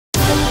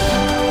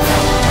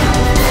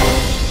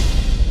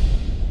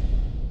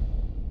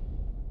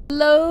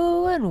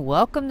Hello and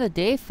welcome to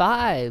day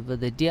 5 of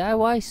the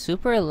DIY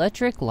Super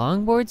Electric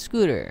Longboard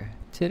Scooter.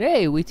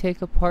 Today we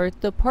take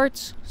apart the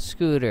parts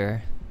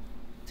scooter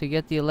to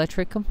get the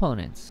electric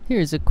components.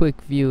 Here's a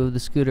quick view of the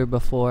scooter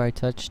before I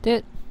touched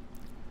it.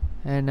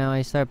 And now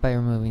I start by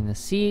removing the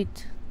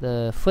seat,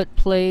 the foot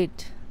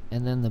plate,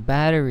 and then the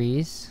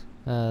batteries.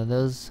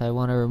 Those I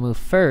want to remove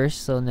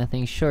first so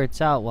nothing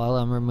shorts out while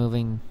I'm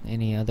removing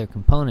any other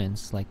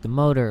components like the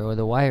motor or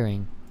the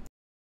wiring.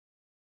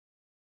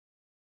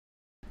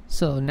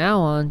 So now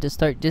on to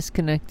start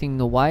disconnecting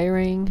the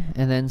wiring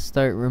and then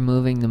start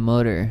removing the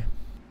motor.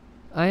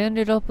 I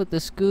ended up with the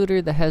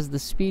scooter that has the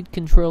speed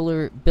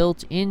controller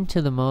built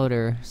into the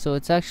motor, so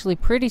it's actually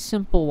pretty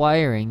simple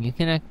wiring. You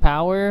connect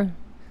power,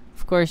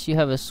 of course you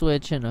have a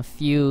switch and a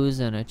fuse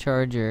and a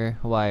charger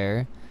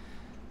wire,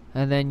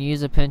 and then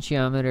use a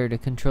potentiometer to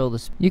control the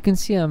speed. You can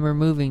see I'm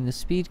removing the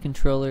speed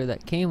controller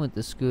that came with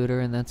the scooter,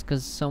 and that's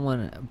because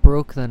someone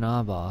broke the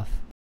knob off.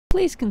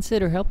 Please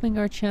consider helping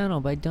our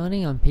channel by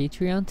donating on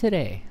Patreon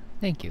today.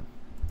 Thank you.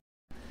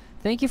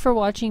 Thank you for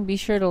watching. Be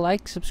sure to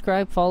like,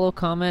 subscribe, follow,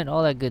 comment,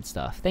 all that good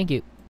stuff. Thank you.